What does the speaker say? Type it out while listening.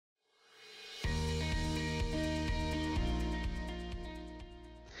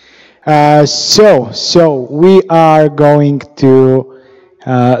So we are going to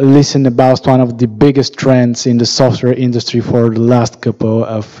listen about one of the biggest trends in the software industry for the last couple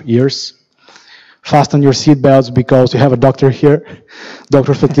of years. Fasten your seatbelts because we have a doctor here.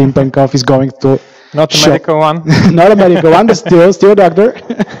 Dr. Svetlin Penkov is going to not a medical one. Not a medical one, but still doctor.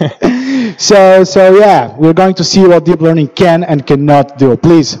 So yeah, we're going to see what deep learning can and cannot do.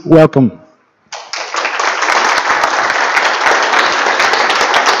 Please welcome.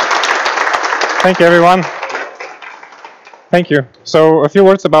 Thank you, everyone. Thank you. So a few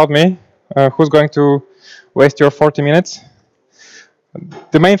words about me. Who's going to waste your 40 minutes?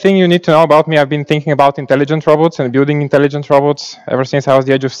 The main thing you need to know about me, I've been thinking about intelligent robots and building intelligent robots ever since I was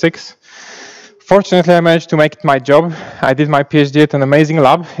the age of 6. Fortunately, I managed to make it my job. I did my PhD at an amazing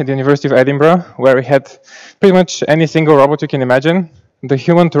lab at the University of Edinburgh, where we had pretty much any single robot you can imagine. The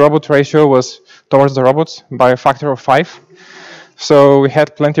human-to-robot ratio was towards the robots by a factor of 5. So we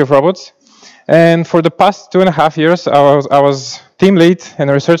had plenty of robots. And for the past 2.5 years, I was team lead and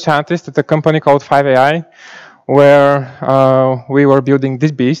a research scientist at a company called FiveAI, where we were building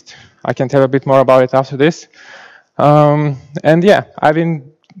this beast. I can tell a bit more about it after this. And yeah, I've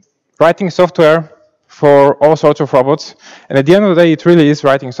been writing software for all sorts of robots. And at the end of the day, it really is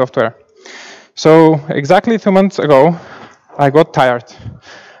writing software. So exactly 2 months ago, I got tired.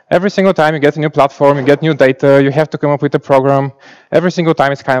 Every single time you get a new platform, you get new data, you have to come up with a program. Every single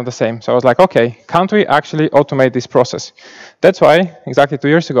time it's kind of the same. So I was like, okay, can't we actually automate this process? That's why, exactly 2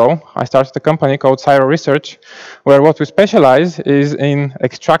 years ago, I started a company called Cyro Research, where what we specialize is in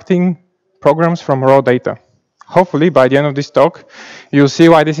extracting programs from raw data. Hopefully, by the end of this talk, you'll see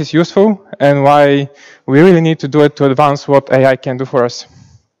why this is useful and why we really need to do it to advance what AI can do for us.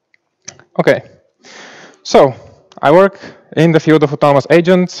 Okay, so I work in the field of autonomous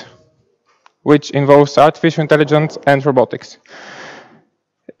agents, which involves artificial intelligence and robotics.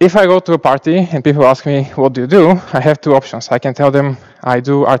 If I go to a party and people ask me, what do you do? I have two options. I can tell them I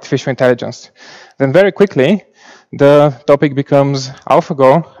do artificial intelligence. Then very quickly, the topic becomes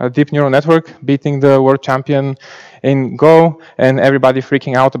AlphaGo, a deep neural network beating the world champion in Go, and everybody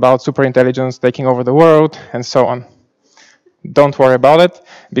freaking out about superintelligence taking over the world, and so on. Don't worry about it,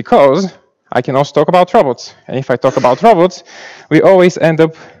 because I can also talk about robots. And if I talk about robots, we always end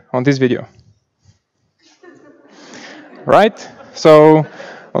up on this video. Right? So,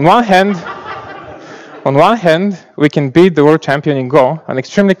 on one hand, we can beat the world champion in Go, an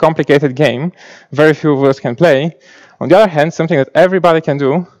extremely complicated game, very few of us can play. On the other hand, something that everybody can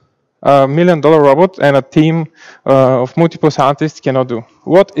do, a $1 million robot and a team of multiple scientists cannot do.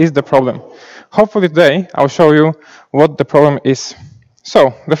 What is the problem? Hopefully today, I'll show you what the problem is.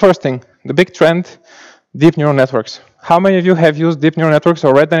 So, the first thing, the big trend, deep neural networks. How many of you have used deep neural networks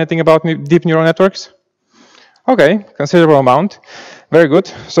or read anything about deep neural networks? Okay, considerable amount. Very good.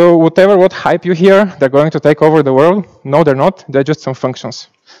 So what hype you hear, they're going to take over the world. No, they're not. They're just some functions.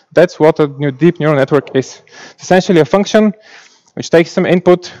 That's what a new deep neural network is. It's essentially a function which takes some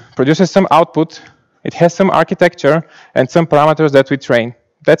input, produces some output. It has some architecture and some parameters that we train.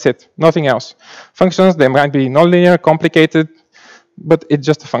 That's it. Nothing else. Functions, they might be nonlinear, complicated, but it's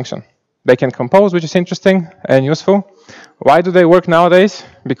just a function. They can compose, which is interesting and useful. Why do they work nowadays?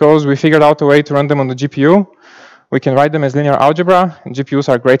 Because we figured out a way to run them on the GPU. We can write them as linear algebra, and GPUs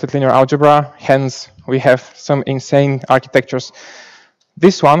are great at linear algebra, hence we have some insane architectures.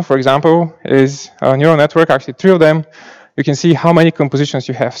 This one, for example, is a neural network, actually 3 of them. You can see how many compositions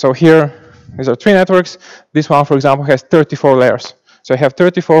you have. So here, these are 3 networks. This one, for example, has 34 layers. So you have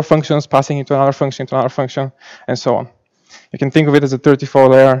 34 functions passing into another function, and so on. You can think of it as a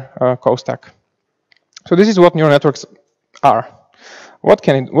 34-layer code stack. So this is what neural networks are. What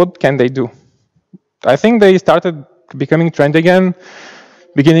can they do? I think they started becoming trendy again,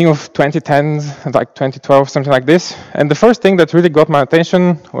 beginning of 2010s, like 2012, something like this. And the first thing that really got my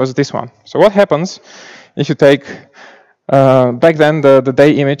attention was this one. So what happens if you take, back then, the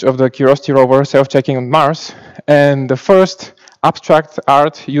day image of the Curiosity rover self-checking on Mars, and the first abstract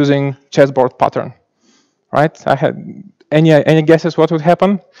art using chessboard pattern, right? I had any guesses what would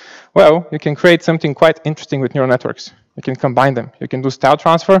happen? Well, you can create something quite interesting with neural networks. You can combine them. You can do style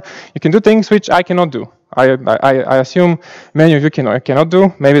transfer. You can do things which I cannot do. I assume many of you cannot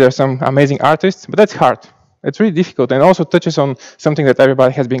do. Maybe there's some amazing artists, but that's hard. It's really difficult and also touches on something that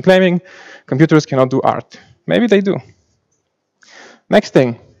everybody has been claiming. Computers cannot do art. Maybe they do. Next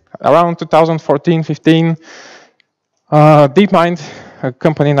thing, around 2014, 15, DeepMind, a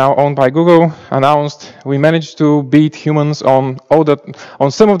company now owned by Google, announced we managed to beat humans on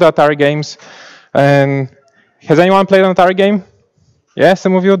some of the Atari games. And has anyone played an Atari game? Yeah,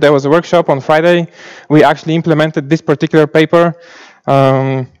 some of you. There was a workshop on Friday. We actually implemented this particular paper.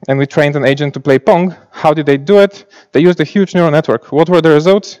 and we trained an agent to play Pong. How did they do it? They used a huge neural network. What were the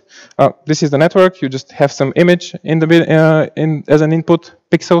results? This is the network. You just have some image in the as an input,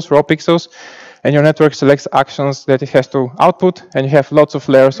 pixels, raw pixels, and your network selects actions that it has to output, and you have lots of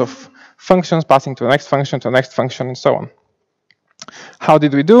layers of functions passing to the next function, to the next function, and so on. How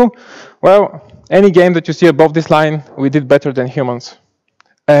did we do? Well, any game that you see above this line, we did better than humans.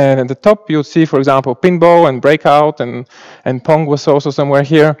 And at the top, you'll see, for example, pinball and breakout, and Pong was also somewhere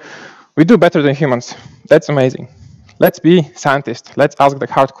here. We do better than humans. That's amazing. Let's be scientists. Let's ask the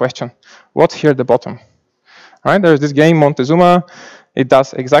hard question. What's here at the bottom? All right, there's this game, Montezuma. It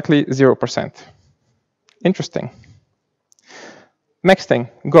does exactly 0%. Interesting. Next thing,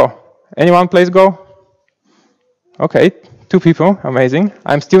 Go. Anyone plays Go? Okay, 2 people, amazing.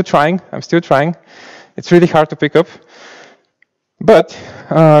 I'm still trying. It's really hard to pick up. But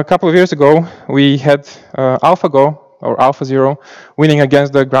a couple of years ago, we had AlphaGo, or AlphaZero, winning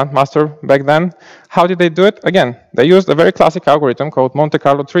against the Grandmaster back then. How did they do it? Again, they used a very classic algorithm called Monte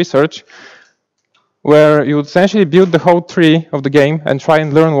Carlo tree search, where you would essentially build the whole tree of the game and try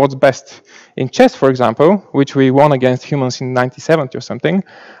and learn what's best. In chess, for example, which we won against humans in 1970 or something,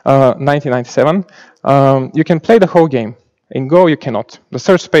 1997, you can play the whole game. In Go, you cannot. The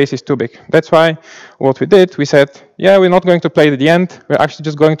search space is too big. That's why what we did, we said, yeah, we're not going to play to the end. We're actually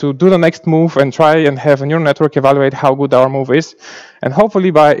just going to do the next move and try and have a neural network evaluate how good our move is. And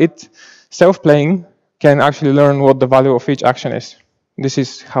hopefully by it self-playing, can actually learn what the value of each action is. This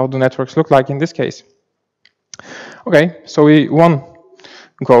is how the networks look like in this case. Okay, so we won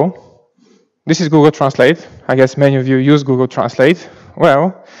Go. This is Google Translate. I guess many of you use Google Translate.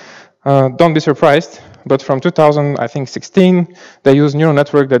 Well, don't be surprised. But from 2016, they use neural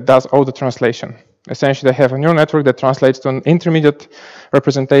network that does all the translation. Essentially, they have a neural network that translates to an intermediate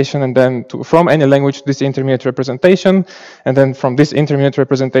representation, and then from any language, this intermediate representation, and then from this intermediate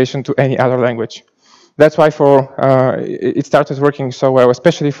representation to any other language. That's why it started working so well,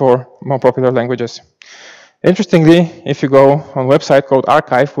 especially for more popular languages. Interestingly, if you go on a website called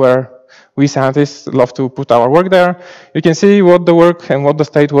Archive, where we scientists love to put our work there, you can see what the work and what the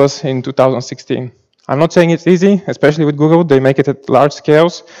state was in 2016. I'm not saying it's easy, especially with Google. They make it at large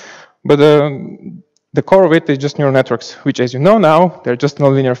scales. But the core of it is just neural networks, which, as you know now, they're just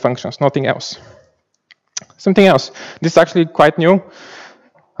nonlinear functions, nothing else. Something else. This is actually quite new.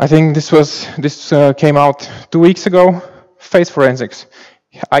 I think this came out 2 weeks ago. Face forensics.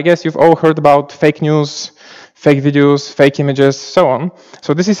 I guess you've all heard about fake news, fake videos, fake images, so on.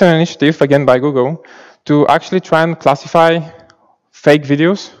 So this is an initiative, again, by Google, to actually try and classify fake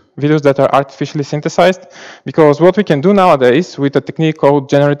videos that are artificially synthesized, because what we can do nowadays with a technique called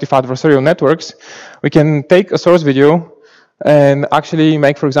generative adversarial networks, we can take a source video and actually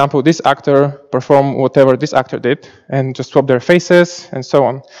make, for example, this actor perform whatever this actor did and just swap their faces and so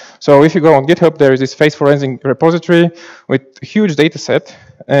on. So if you go on GitHub, there is this face forensic repository with a huge data set,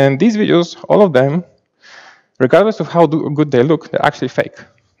 and these videos, all of them, regardless of how good they look, they're actually fake.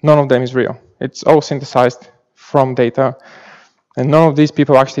 None of them is real. It's all synthesized from data. And none of these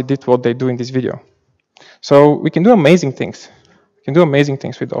people actually did what they do in this video. So we can do amazing things. We can do amazing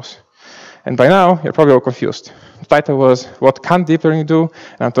things with those. And by now, you're probably all confused. The title was, what can deep learning do?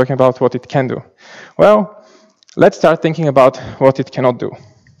 And I'm talking about what it can do. Well, let's start thinking about what it cannot do.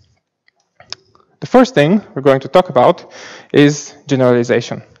 The first thing we're going to talk about is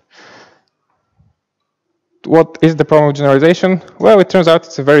generalization. What is the problem with generalization? Well, it turns out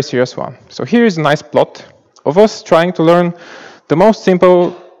it's a very serious one. So here is a nice plot of us trying to learn the most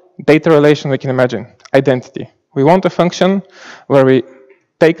simple data relation we can imagine, identity. We want a function where we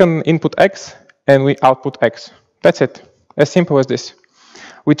take an input x and we output x. That's it, as simple as this.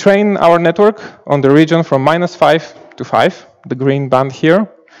 We train our network on the region from -5 to 5, the green band here,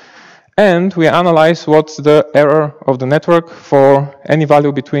 and we analyze what's the error of the network for any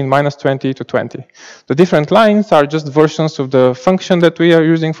value between -20 to 20. The different lines are just versions of the function that we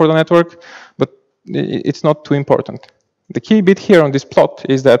are using for the network, but it's not too important. The key bit here on this plot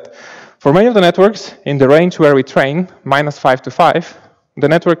is that for many of the networks in the range where we train, -5 to 5, the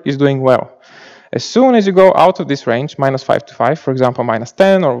network is doing well. As soon as you go out of this range, -5 to 5, for example,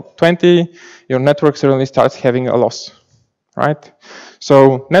 -10 or 20, your network suddenly starts having a loss, right?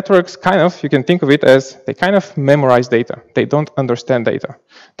 So networks you can think of it as they kind of memorize data. They don't understand data.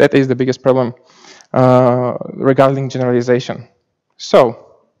 That is the biggest problem regarding generalization. So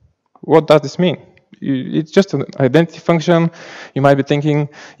what does this mean? It's just an identity function. You might be thinking,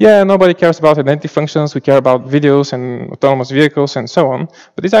 yeah, nobody cares about identity functions. We care about videos and autonomous vehicles and so on.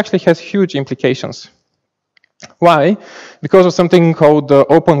 But this actually has huge implications. Why? Because of something called the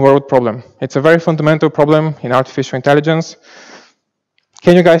open world problem. It's a very fundamental problem in artificial intelligence.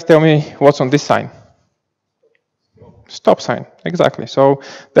 Can you guys tell me what's on this sign? Stop sign, exactly. So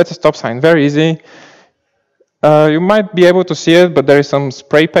that's a stop sign, very easy. You might be able to see it, but there is some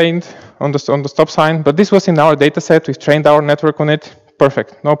spray paint on the stop sign. But this was in our data set. We've trained our network on it.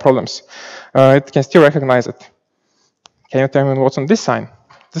 Perfect, no problems. It can still recognize it. Can you tell me what's on this sign?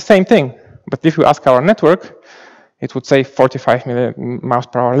 The same thing. But if you ask our network, it would say 45 miles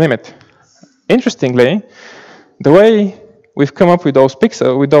per hour limit. Interestingly, the way we've come up with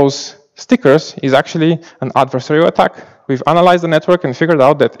those stickers is actually an adversarial attack. We've analyzed the network and figured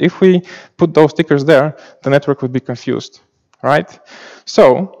out that if we put those stickers there, the network would be confused, right?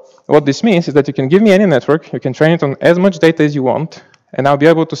 So what this means is that you can give me any network, you can train it on as much data as you want, and I'll be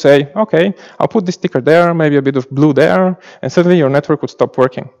able to say, okay, I'll put this sticker there, maybe a bit of blue there, and suddenly your network would stop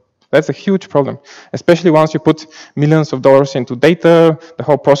working. That's a huge problem, especially once you put millions of dollars into data, the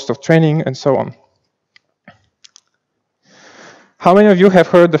whole process of training, and so on. How many of you have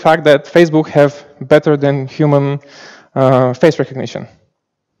heard the fact that Facebook have better than human face recognition?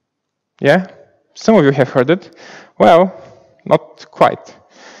 Yeah? Some of you have heard it. Well, not quite.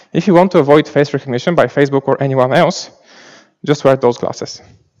 If you want to avoid face recognition by Facebook or anyone else, just wear those glasses.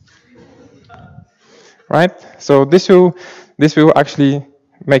 Right? So this will actually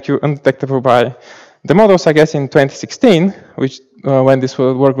make you undetectable by the models, I guess, in 2016, which when this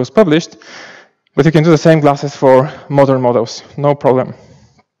work was published. But you can do the same glasses for modern models, no problem.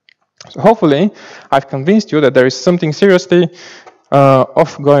 So hopefully, I've convinced you that there is something seriously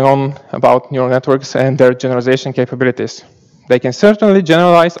off going on about neural networks and their generalization capabilities. They can certainly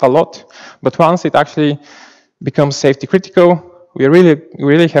generalize a lot, but once it actually becomes safety critical, we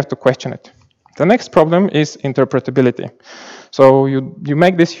really have to question it. The next problem is interpretability. So you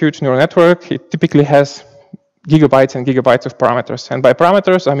make this huge neural network. It typically has gigabytes and gigabytes of parameters. And by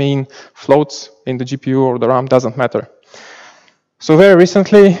parameters, I mean floats in the GPU or the RAM, doesn't matter. So very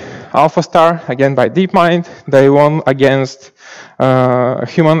recently, AlphaStar, again by DeepMind, they won against a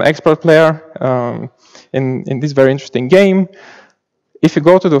human expert player in this very interesting game. If you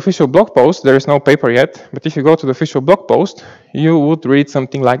go to the official blog post, there is no paper yet, but if you go to the official blog post, you would read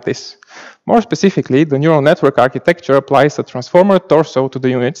something like this. More specifically, the neural network architecture applies a transformer torso to the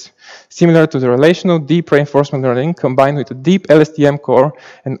units, similar to the relational deep reinforcement learning combined with a deep LSTM core,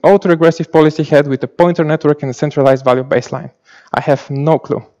 an autoregressive policy head with a pointer network and a centralized value baseline. I have no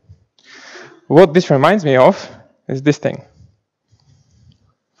clue. What this reminds me of is this thing.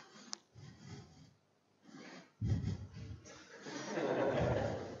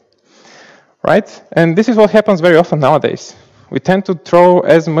 Right? And this is what happens very often nowadays. We tend to throw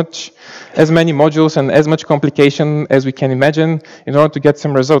as many modules and as much complication as we can imagine in order to get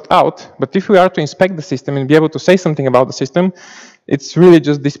some result out. But if we are to inspect the system and be able to say something about the system, it's really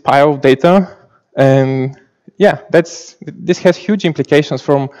just this pile of data. And yeah, this has huge implications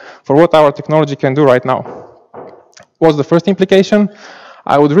for what our technology can do right now. What's the first implication?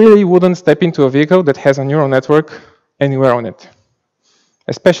 I wouldn't step into a vehicle that has a neural network anywhere on it.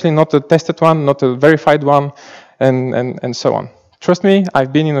 Especially not a tested one, not a verified one, and so on. Trust me,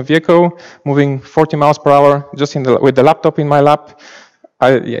 I've been in a vehicle moving 40 miles per hour just with the laptop in my lap.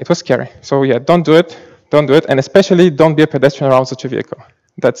 Yeah, it was scary. So yeah, don't do it. Don't do it. And especially don't be a pedestrian around such a vehicle.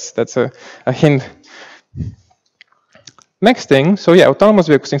 That's a hint. Next thing, so yeah, autonomous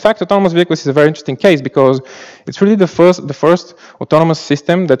vehicles. In fact, autonomous vehicles is a very interesting case because it's really the first autonomous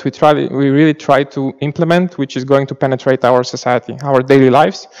system that we really try to implement, which is going to penetrate our society, our daily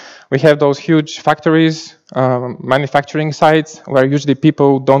lives. We have those huge factories, manufacturing sites where usually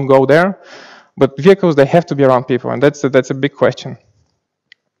people don't go there, but vehicles, they have to be around people, and that's a big question.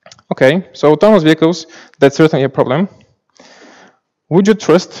 Okay, so autonomous vehicles, that's certainly a problem. Would you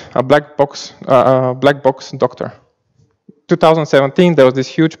trust a black box doctor? 2017, there was this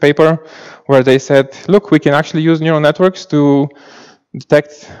huge paper where they said, look, we can actually use neural networks to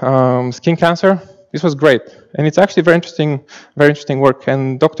detect skin cancer. This was great. And it's actually very interesting work.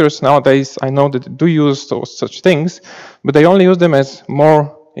 And doctors nowadays, I know that do use such things, but they only use them as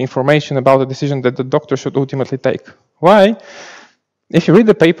more information about the decision that the doctor should ultimately take. Why? If you read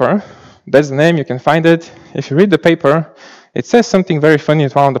the paper, that's the name, you can find it. If you read the paper, it says something very funny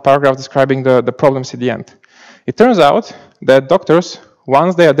at one of the paragraphs describing the problems at the end. It turns out that doctors,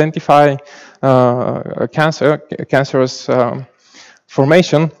 once they identify a cancerous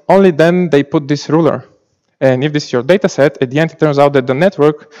formation, only then they put this ruler. And if this is your data set, at the end it turns out that the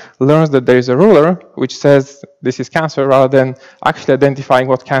network learns that there is a ruler which says this is cancer rather than actually identifying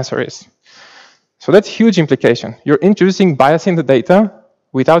what cancer is. So that's a huge implication. You're introducing bias in the data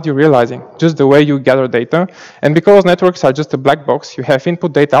without you realizing, just the way you gather data. And because networks are just a black box, you have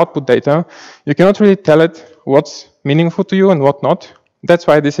input data, output data, you cannot really tell it what's meaningful to you and what not. That's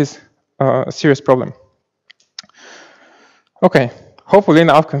why this is a serious problem. Okay, hopefully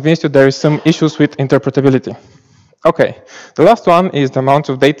now I've convinced you there is some issues with interpretability. Okay, the last one is the amount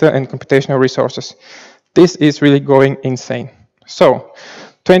of data and computational resources. This is really going insane. So,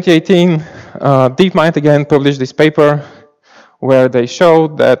 2018, DeepMind again published this paper where they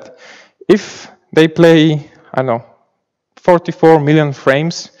showed that if they play, I don't know, 44 million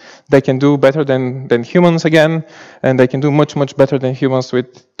frames, they can do better than humans again, and they can do much, much better than humans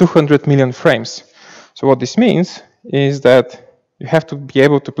with 200 million frames. So what this means is that you have to be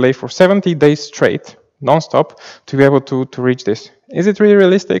able to play for 70 days straight, non-stop, to be able to reach this. Is it really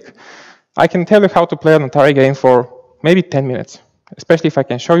realistic? I can tell you how to play an Atari game for maybe 10 minutes, especially if I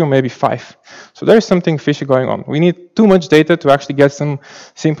can show you maybe 5. So there is something fishy going on. We need too much data to actually get some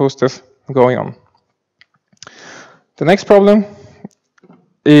simple stuff going on. The next problem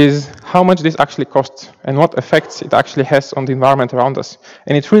is how much this actually costs and what effects it actually has on the environment around us.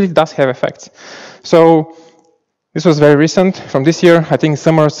 And it really does have effects. So this was very recent, from this year. I think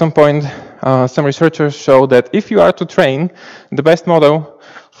summer at some point, some researchers showed that if you are to train the best model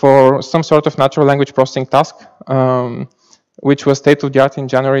for some sort of natural language processing task, which was state-of-the-art in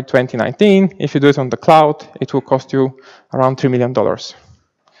January 2019, if you do it on the cloud, it will cost you around $3 million.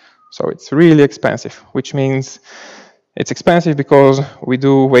 So it's really expensive, which means it's expensive because we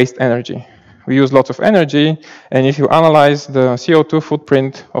do waste energy. We use lots of energy, and if you analyze the CO2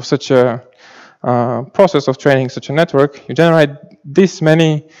 footprint of such a process of training such a network, you generate this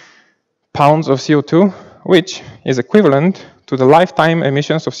many pounds of CO2, which is equivalent to the lifetime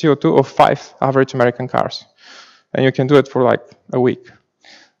emissions of CO2 of 5 average American cars. And you can do it for like a week.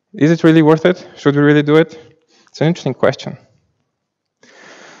 Is it really worth it? Should we really do it? It's an interesting question.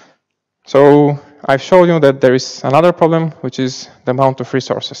 So I've shown you that there is another problem, which is the amount of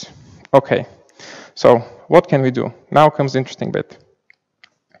resources. Okay, so what can we do? Now comes the interesting bit.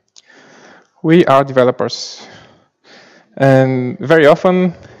 We are developers. And very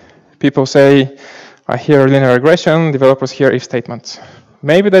often, people say, I hear linear regression, developers hear if statements.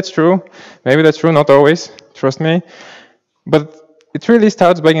 Maybe that's true, not always, trust me. But it really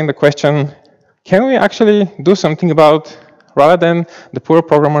starts begging the question, can we actually do something about, rather than the poor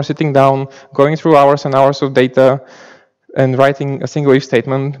programmer sitting down, going through hours and hours of data and writing a single if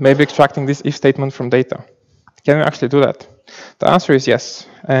statement, maybe extracting this if statement from data? Can we actually do that? The answer is yes.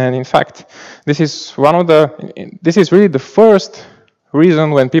 And in fact, this is really the first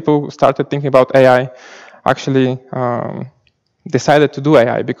reason when people started thinking about AI, actually decided to do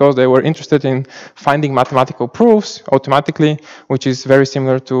AI, because they were interested in finding mathematical proofs automatically, which is very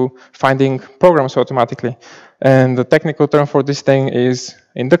similar to finding programs automatically. And the technical term for this thing is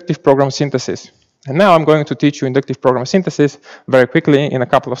inductive program synthesis. And now I'm going to teach you inductive program synthesis very quickly in a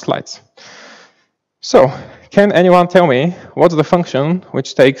couple of slides. So, can anyone tell me what's the function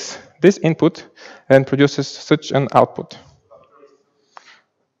which takes this input and produces such an output?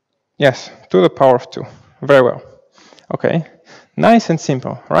 Yes, to the power of 2. Very well. Okay, nice and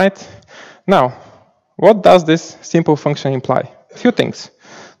simple, right? Now, what does this simple function imply? A few things.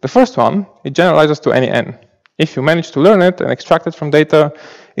 The first one, it generalizes to any n. If you manage to learn it and extract it from data,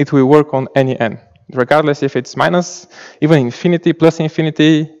 it will work on any n. Regardless if it's minus, even infinity, plus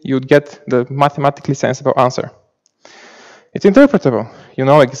infinity, you'd get the mathematically sensible answer. It's interpretable. You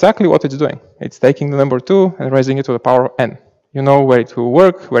know exactly what it's doing. It's taking the number 2 and raising it to the power of n. You know where it will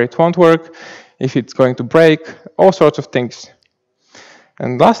work, where it won't work, if it's going to break, all sorts of things.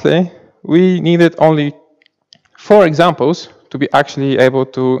 And lastly, we needed only 4 examples to be actually able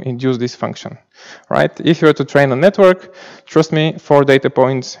to induce this function, right? If you were to train a network, trust me, 4 data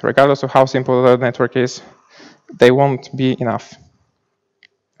points, regardless of how simple the network is, they won't be enough.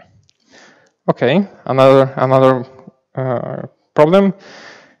 Okay, another problem.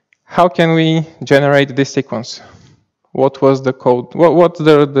 How can we generate this sequence? What was the code? What's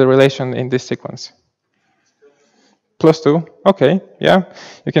the relation in this sequence? +2. Okay, yeah.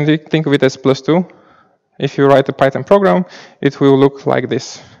 You can think of it as +2. If you write a Python program, it will look like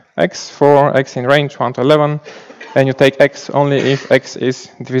this. X for x in range 1 to 11, and you take x only if x is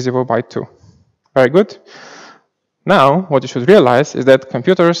divisible by 2. Very good. Now, what you should realize is that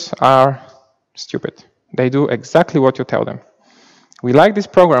computers are stupid. They do exactly what you tell them. We like this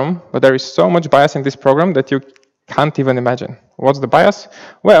program, but there is so much bias in this program that you can't even imagine. What's the bias?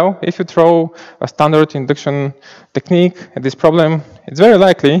 Well, if you throw a standard induction technique at this problem, it's very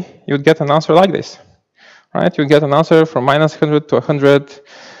likely you'd get an answer like this. Right? You get an answer from -100 to 100.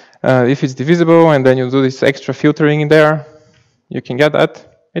 If it's divisible, and then you do this extra filtering in there, you can get that.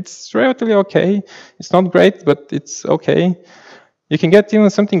 It's relatively okay. It's not great, but it's okay. You can get even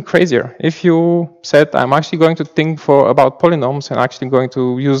something crazier. If you said, I'm actually going to think about polynomials and actually going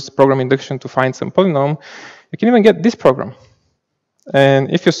to use program induction to find some polynomial, you can even get this program. And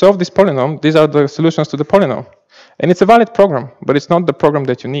if you solve this polynomial, these are the solutions to the polynomial. And it's a valid program, but it's not the program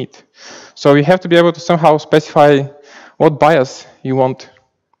that you need. So you have to be able to somehow specify what bias you want.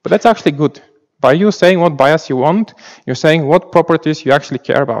 But that's actually good. By you saying what bias you want, you're saying what properties you actually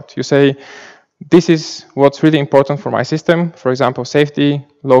care about. You say, this is what's really important for my system, for example, safety,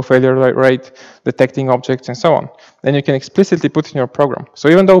 low failure rate, detecting objects, and so on. Then you can explicitly put in your program. So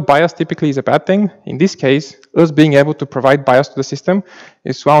even though bias typically is a bad thing, in this case, us being able to provide bias to the system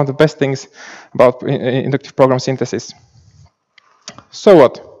is one of the best things about inductive program synthesis. So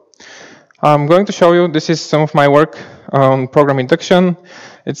what? I'm going to show you, this is some of my work on program induction.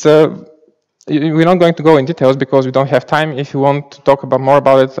 We're not going to go in details because we don't have time. If you want to talk more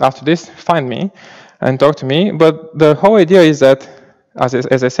about it after this, find me and talk to me. But the whole idea is that,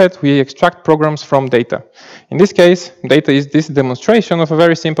 as I said, we extract programs from data. In this case, data is this demonstration of a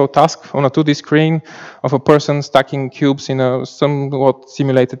very simple task on a 2D screen of a person stacking cubes in a somewhat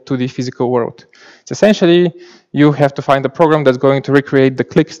simulated 2D physical world. It's essentially, you have to find a program that's going to recreate the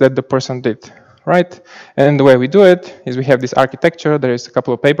clicks that the person did. Right? And the way we do it is we have this architecture. There is a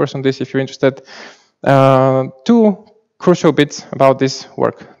couple of papers on this if you're interested. Two crucial bits about this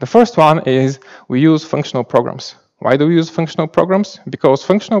work. The first one is we use functional programs. Why do we use functional programs? Because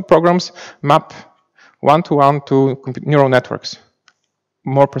functional programs map one-to-one to neural networks.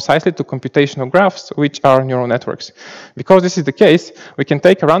 More precisely to computational graphs, which are neural networks. Because this is the case, we can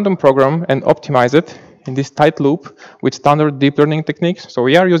take a random program and optimize it in this tight loop with standard deep learning techniques. So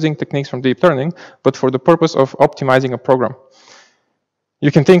we are using techniques from deep learning, but for the purpose of optimizing a program.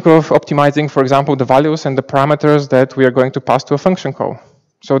 You can think of optimizing, for example, the values and the parameters that we are going to pass to a function call.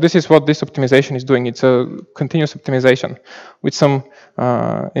 So this is what this optimization is doing. It's a continuous optimization with some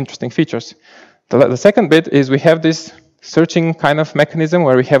interesting features. The second bit is we have this searching kind of mechanism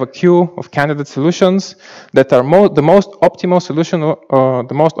where we have a queue of candidate solutions that are the most optimal solution or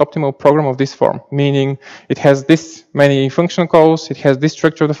the most optimal program of this form, meaning it has this many function calls, it has this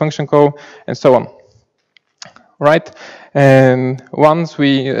structure of the function call, and so on. Right? And once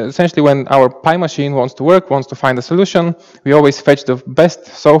essentially when our Pi machine wants to find a solution, we always fetch the best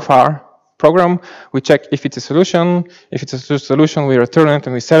so far program. We check if it's a solution. If it's a solution, we return it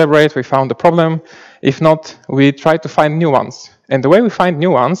and we celebrate, we found the problem. If not, we try to find new ones. And the way we find new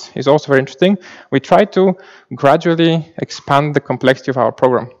ones is also very interesting. We try to gradually expand the complexity of our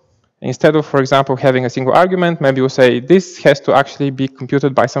program. Instead of, for example, having a single argument, maybe we'll say this has to actually be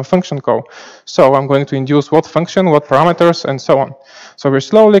computed by some function call. So I'm going to induce what function, what parameters, and so on. So we're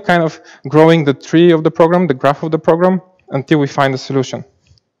slowly kind of growing the tree of the program, the graph of the program, until we find a solution.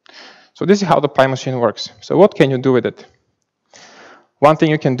 So this is how the Pi machine works. So what can you do with it? One thing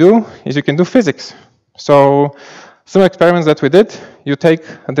you can do is you can do physics. So some experiments that we did, you take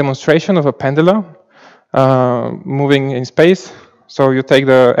a demonstration of a pendulum moving in space. So you take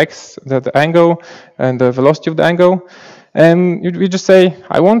the angle and the velocity of the angle, and you just say,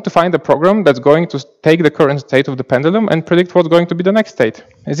 I want to find a program that's going to take the current state of the pendulum and predict what's going to be the next state.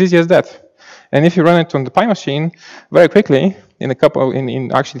 As easy as that. And if you run it on the Pi machine, very quickly,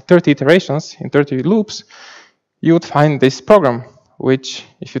 in actually 30 iterations, in 30 loops, you would find this program, which,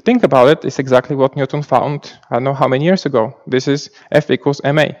 if you think about it, is exactly what Newton found, I don't know how many years ago. This is F equals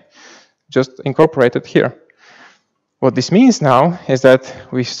ma, just incorporated here. What this means now is that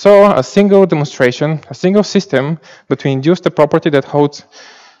we saw a single demonstration, a single system, but we induced a property that holds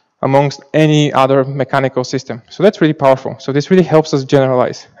amongst any other mechanical system. So that's really powerful. So this really helps us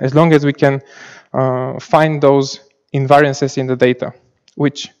generalize, as long as we can find those invariances in the data,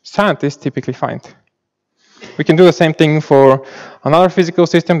 which scientists typically find. We can do the same thing for another physical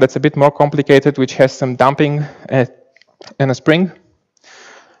system that's a bit more complicated, which has some damping and a spring.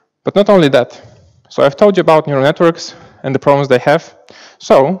 But not only that. So I've told you about neural networks and the problems they have.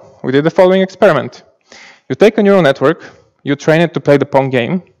 So we did the following experiment. You take a neural network, you train it to play the Pong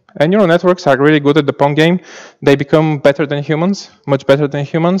game, and neural networks are really good at the Pong game. They become better than humans, much better than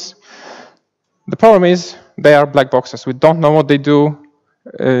humans. The problem is they are black boxes. We don't know what they do.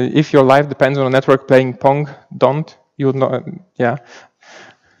 If your life depends on a network playing Pong, you would know, yeah.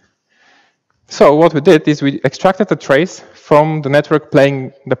 So what we did is we extracted a trace from the network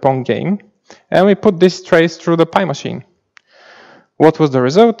playing the Pong game, and we put this trace through the Pi machine. What was the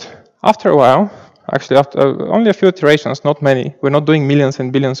result? After a while, actually after only a few iterations, not many, we're not doing millions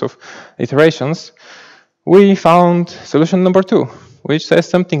and billions of iterations, we found solution number 2, which says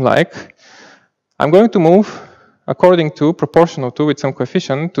something like, I'm going to move according to, proportional to, with some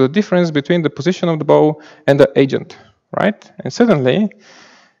coefficient, to the difference between the position of the ball and the agent. right? And suddenly,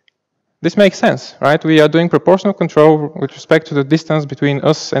 this makes sense, right? We are doing proportional control with respect to the distance between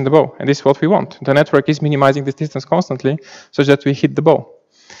us and the bow, and this is what we want. The network is minimizing this distance constantly so that we hit the bow.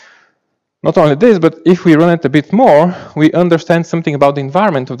 Not only this, but if we run it a bit more, we understand something about the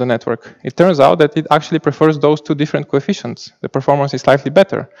environment of the network. It turns out that it actually prefers those two different coefficients. The performance is slightly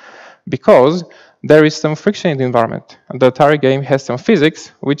better because there is some friction in the environment. The Atari game has some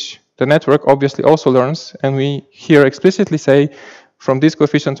physics, which the network obviously also learns, and we here explicitly say, from these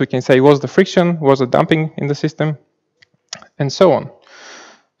coefficients we can say, was the friction, was the damping in the system, and so on.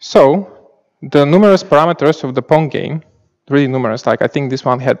 So, the numerous parameters of the Pong game, really numerous, like I think this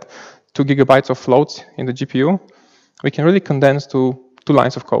one had 2 gigabytes of floats in the GPU, we can really condense to 2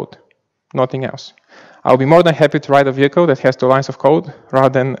 lines of code, nothing else. I'll be more than happy to write a vehicle that has 2 lines of code rather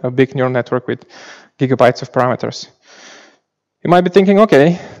than a big neural network with gigabytes of parameters. You might be thinking,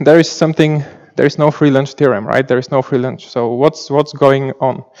 okay, there is no free lunch theorem, right? There is no free lunch. So what's going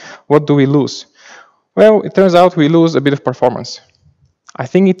on? What do we lose? Well, it turns out we lose a bit of performance. I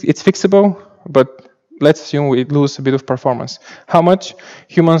think it's fixable, but let's assume we lose a bit of performance. How much?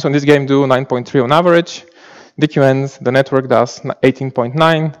 Humans on this game do 9.3 on average. DQNs, the network does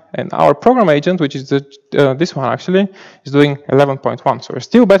 18.9, and our program agent, which is this one actually, is doing 11.1. So we're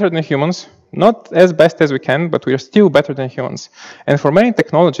still better than humans, not as best as we can, but we are still better than humans. And for many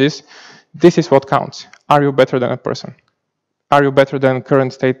technologies, this is what counts. Are you better than a person? Are you better than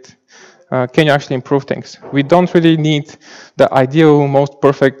current state? Can you actually improve things? We don't really need the ideal, most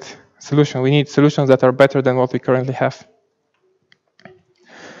perfect solution. We need solutions that are better than what we currently have.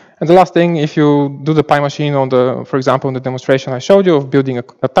 And the last thing, if you do the Pi machine on the, for example, on the demonstration I showed you of building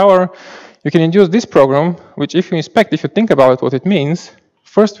a tower, you can induce this program, which if you inspect, if you think about it, what it means,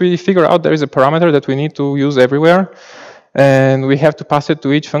 first we figure out there is a parameter that we need to use everywhere, and we have to pass it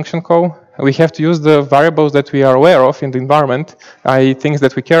to each function call. We have to use the variables that we are aware of in the environment, i.e. things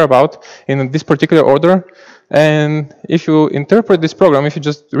that we care about, in this particular order. And if you interpret this program, if you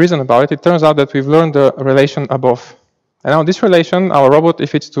just reason about it, it turns out that we've learned the relation above. And now this relation, our robot,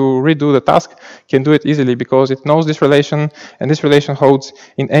 if it's to redo the task, can do it easily because it knows this relation, and this relation holds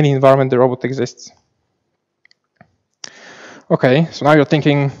in any environment the robot exists. Okay, so now you're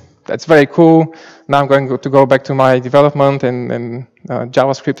thinking, that's very cool. Now I'm going to go back to my development and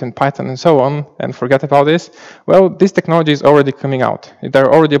JavaScript and Python and so on and forget about this. Well, this technology is already coming out. There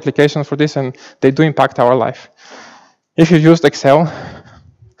are already applications for this and they do impact our life. If you've used Excel,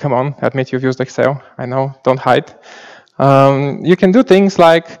 come on, admit you've used Excel. I know, don't hide. You can do things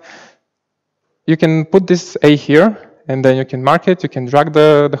like, you can put this A here, and then you can mark it, you can drag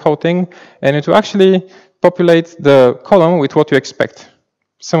the whole thing, and it will actually populate the column with what you expect.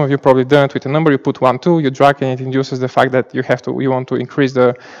 Some of you probably done it with a number, you put 1, 2, you drag, and it induces the fact that you want to increase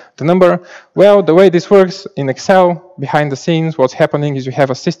the number. Well, the way this works in Excel, behind the scenes, what's happening is you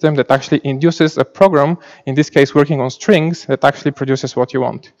have a system that actually induces a program, in this case working on strings, that actually produces what you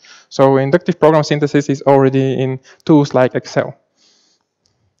want. So inductive program synthesis is already in tools like Excel.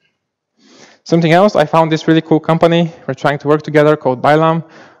 Something else, I found this really cool company, we're trying to work together, called Bilam.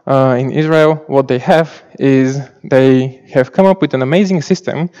 In Israel, what they have is they have come up with an amazing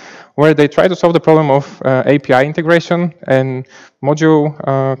system where they try to solve the problem of API integration and module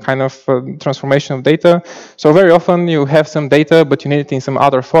kind of transformation of data. So very often you have some data, but you need it in some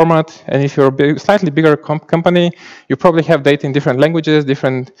other format. And if you're a slightly bigger company, you probably have data in different languages,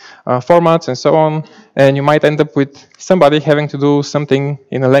 different formats, and so on. And you might end up with somebody having to do something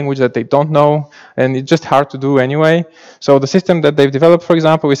in a language that they don't know, and it's just hard to do anyway. So the system that they've developed, for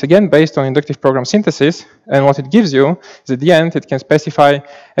example, is again based on inductive program synthesis. And what it gives you is at the end, it can specify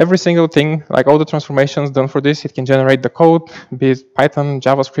every single thing, like all the transformations done for this. It can generate the code, be it Python,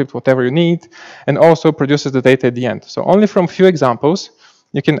 JavaScript, whatever you need, and also produces the data at the end. So only from few examples,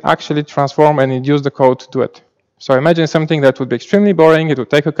 you can actually transform and induce the code to do it. So imagine something that would be extremely boring. It would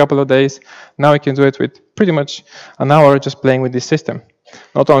take a couple of days. Now you can do it with pretty much an hour just playing with this system.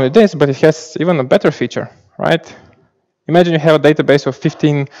 Not only this, but it has even a better feature, right? Imagine you have a database of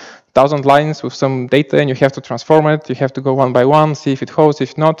 15,000 lines with some data and you have to transform it. You have to go one by one, see if it holds,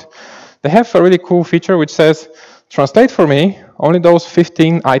 if not. They have a really cool feature which says, translate for me only those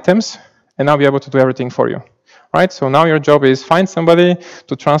 15 items and I'll be able to do everything for you. Right? So now your job is find somebody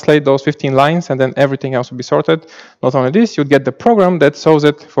to translate those 15 lines and then everything else will be sorted. Not only this, you'd get the program that solves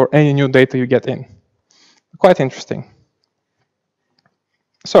it for any new data you get in. Quite interesting.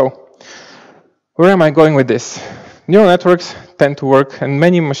 So, where am I going with this? Neural networks tend to work, and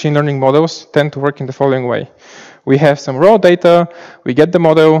many machine learning models tend to work in the following way. We have some raw data, we get the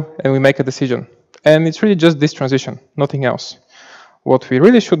model, and we make a decision. And it's really just this transition, nothing else. What we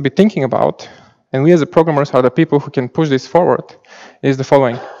really should be thinking about and we as the programmers are the people who can push this forward, is the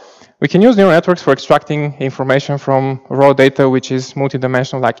following. We can use neural networks for extracting information from raw data, which is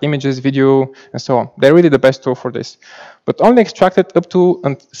multidimensional, like images, video, and so on. They're really the best tool for this. But only extract it up to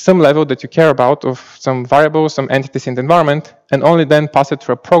some level that you care about of some variables, some entities in the environment, and only then pass it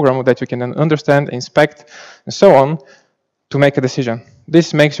through a program that you can then understand, inspect, and so on to make a decision.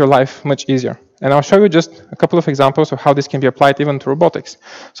 This makes your life much easier. And I'll show you just a couple of examples of how this can be applied even to robotics.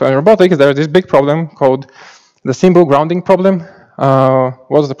 So in robotics, there's this big problem called the symbol grounding problem.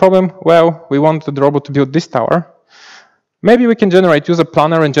 What's the problem? Well, we want the robot to build this tower. Maybe we can use a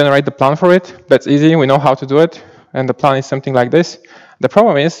planner and generate the plan for it. That's easy, we know how to do it. And the plan is something like this. The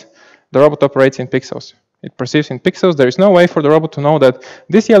problem is the robot operates in pixels. It perceives in pixels. There is no way for the robot to know that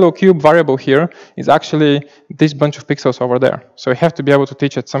this yellow cube variable here is actually this bunch of pixels over there. So you have to be able to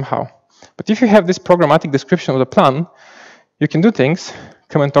teach it somehow. But if you have this programmatic description of the plan, you can do things.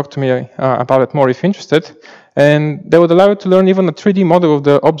 Come and talk to me about it more if you're interested. And they would allow you to learn even a 3D model of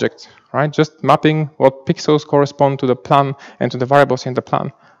the object, right? Just mapping what pixels correspond to the plan and to the variables in the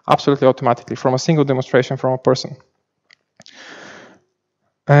plan, absolutely automatically from a single demonstration from a person.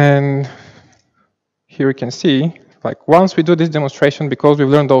 And here you can see, like once we do this demonstration, because we've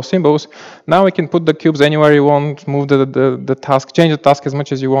learned those symbols, now we can put the cubes anywhere you want, move the task, change the task as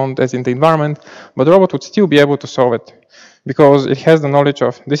much as you want as in the environment, but the robot would still be able to solve it because it has the knowledge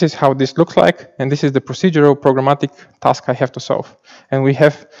of this is how this looks like, and this is the procedural programmatic task I have to solve. And we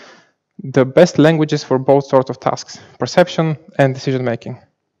have the best languages for both sorts of tasks, perception and decision making.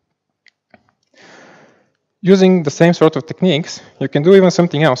 Using the same sort of techniques, you can do even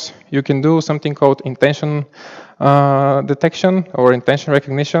something else. You can do something called intention detection or intention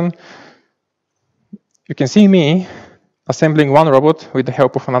recognition. You can see me assembling one robot with the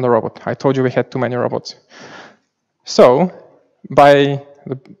help of another robot. I told you we had too many robots. So, by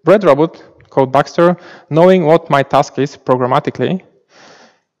the red robot called Baxter, knowing what my task is programmatically,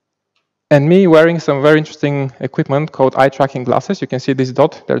 and me wearing some very interesting equipment called eye tracking glasses. You can see this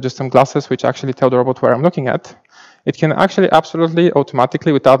dot. They're just some glasses which actually tell the robot where I'm looking at. It can actually absolutely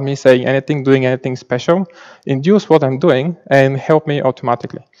automatically, without me saying anything, doing anything special, induce what I'm doing and help me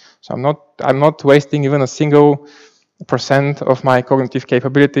automatically. So I'm not wasting even a single % of my cognitive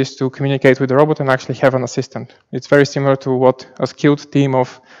capabilities to communicate with the robot and actually have an assistant. It's very similar to what a skilled team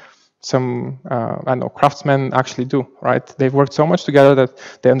of some, I don't know, craftsmen actually do, right? They've worked so much together that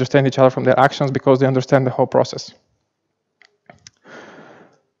they understand each other from their actions because they understand the whole process.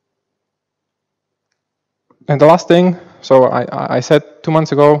 And the last thing, so I said 2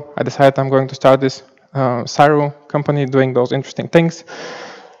 months ago, I decided I'm going to start this Cyro company doing those interesting things.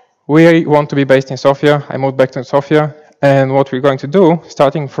 We want to be based in Sofia. I moved back to Sofia. And what we're going to do,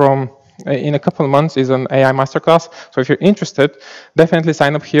 starting from in a couple of months, is an AI masterclass. So if you're interested, definitely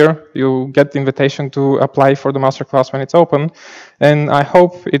sign up here. You get the invitation to apply for the masterclass when it's open. And I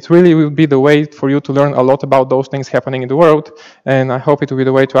hope it really will be the way for you to learn a lot about those things happening in the world. And I hope it will be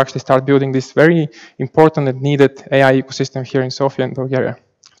the way to actually start building this very important and needed AI ecosystem here in Sofia and Bulgaria.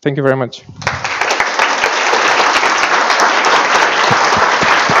 Thank you very much.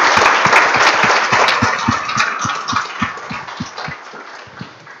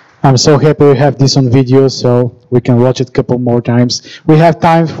 I'm so happy we have this on video, so we can watch it a couple more times. We have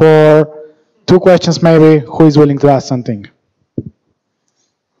time for 2 questions maybe. Who is willing to ask something?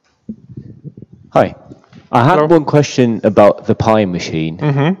 Hi. I had one question about the Pi machine.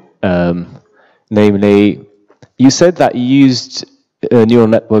 Namely, you said that you used neural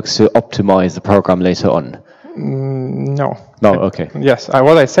networks to optimize the program later on. No. No, okay. Yes,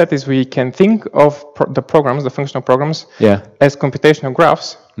 what I said is we can think of the programs, the functional programs, as computational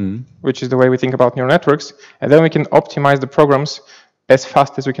graphs, which is the way we think about neural networks, and then we can optimize the programs as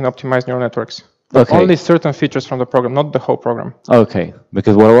fast as we can optimize neural networks. But only certain features from the program, not the whole program. Okay,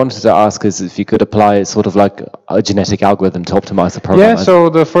 because what I wanted to ask is if you could apply sort of like a genetic algorithm to optimize the program. Yeah, so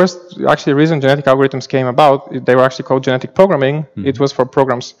the first actually reason genetic algorithms came about, they were actually called genetic programming. It was for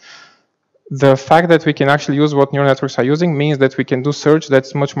programs. The fact that we can actually use what neural networks are using means that we can do search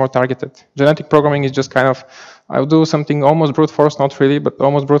that's much more targeted. Genetic programming is just kind of, I'll do something almost brute force, not really, but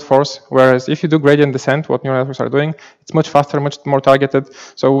almost brute force. Whereas if you do gradient descent, what neural networks are doing, it's much faster, much more targeted.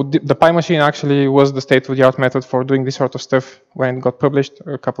 So the Pi machine actually was the state-of-the-art method for doing this sort of stuff when it got published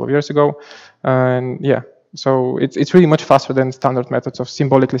a couple of years ago. And yeah, so it's really much faster than standard methods of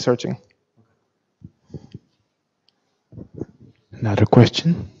symbolically searching. Another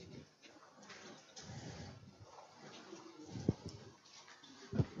question?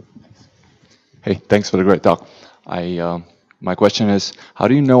 Hey, thanks for the great talk. My question is, how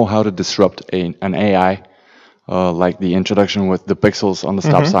do you know how to disrupt an AI like the introduction with the pixels on the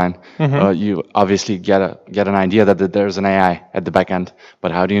stop sign, you obviously get an idea that there's an AI at the back end,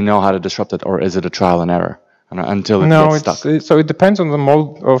 but how do you know how to disrupt it, or is it a trial and error until it gets stuck? So it depends on the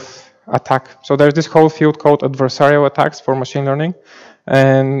mode of attack. So there's this whole field called adversarial attacks for machine learning.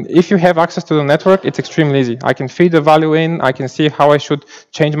 And if you have access to the network, it's extremely easy. I can feed the value in, I can see how I should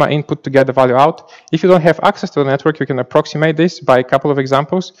change my input to get the value out. If you don't have access to the network, you can approximate this by a couple of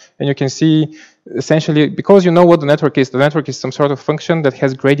examples, and you can see essentially, because you know what the network is some sort of function that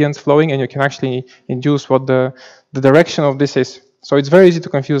has gradients flowing, and you can actually induce what the direction of this is. So it's very easy to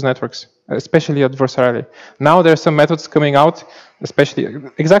confuse networks, especially adversarially. Now there are some methods coming out, especially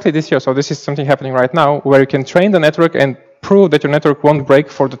exactly this year. So this is something happening right now where you can train the network and prove that your network won't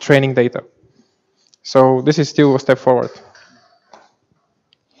break for the training data. So this is still a step forward.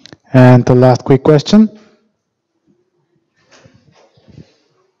 And the last quick question.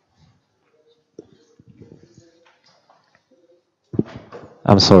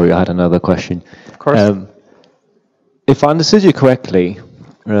 I'm sorry, I had another question. Of course. If I understood you correctly,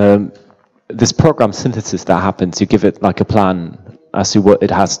 this program synthesis that happens, you give it like a plan as to what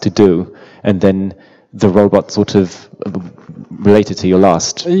it has to do, and then the robot sort of related to your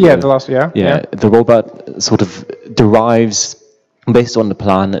last. Yeah, the last, yeah. The robot sort of derives based on the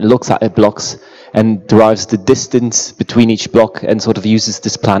plan, it looks at blocks and derives the distance between each block and sort of uses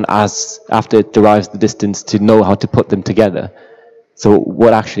this plan as, after it derives the distance, to know how to put them together. So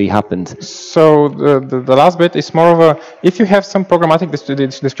what actually happened? So the last bit is more of a, if you have some programmatic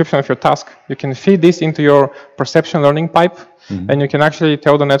description of your task, you can feed this into your perception learning pipe, and you can actually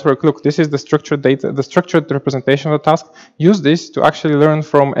tell the network, look, this is the structured data, the structured representation of the task. Use this to actually learn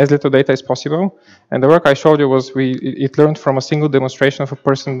from as little data as possible. And the work I showed you was it learned from a single demonstration of a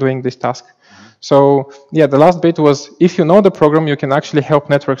person doing this task. So yeah, the last bit was, if you know the program, you can actually help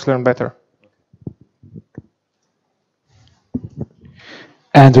networks learn better.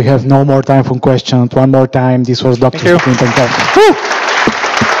 And we have no more time for questions. One more time, this was Dr. Svetlin Penkov.